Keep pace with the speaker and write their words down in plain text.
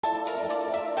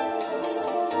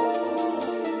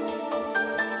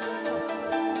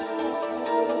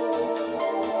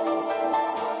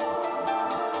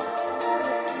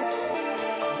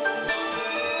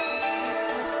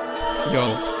Yo,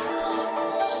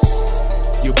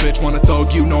 your bitch wanna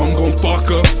thug, you know I'm gon' fuck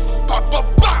her.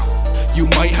 You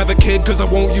might have a kid cause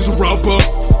I won't use a rubber.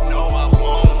 No, I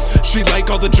won't. She like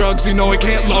all the drugs, you know I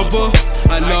can't love her.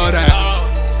 I love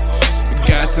that.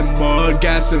 Gas and mud,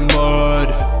 gas and mud.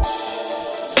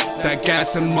 That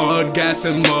gas and mud, gas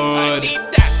and I mud. need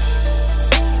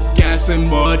that. Gas and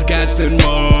mud, gas and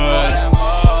mud.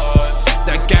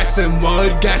 That gas and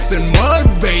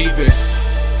mud, baby.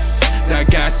 That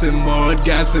gas and mud.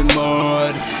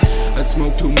 I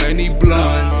smoke too many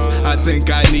blunts, I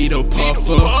think I need a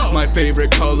puffer. My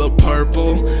favorite color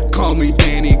purple, call me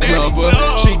Danny Glover.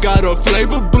 She got a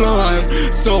flavor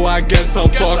blunt, so I guess I'll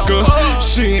fuck her.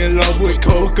 She in love with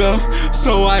coca,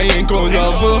 so I ain't gon'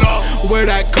 love her. Where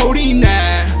that codeine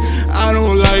at? I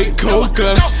don't like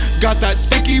coca. Got that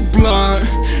sticky blunt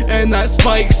and that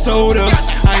spike soda.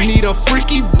 I need a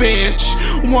freaky bitch,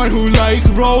 one who like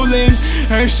rolling,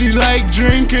 and she like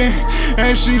drinking,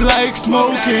 and she like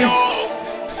smoking.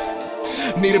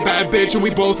 Need a bad bitch and we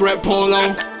both rep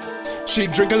polo. She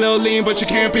drink a little lean but she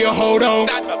can't be a hodo.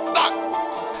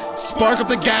 Spark up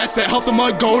the gas and help the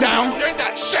mud go down.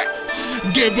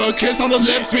 Give her a kiss on the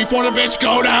lips before the bitch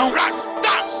go down.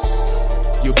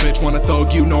 Your bitch wanna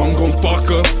thug, you know I'm gon' fuck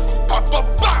her.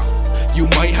 You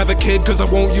might have a kid cause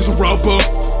I won't use a rubber.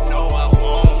 No, I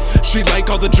won't. She like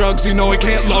all the drugs, you know I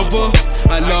can't love her.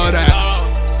 I love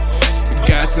that.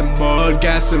 Gas and mud,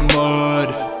 gas and mud.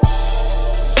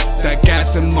 That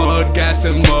gas and mud, gas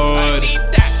and I mud. need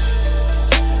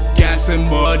that. Gas and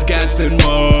mud, gas and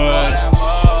mud.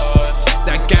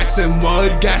 That gas and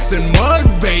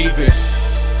mud, baby.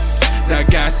 That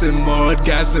gas and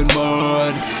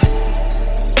mud.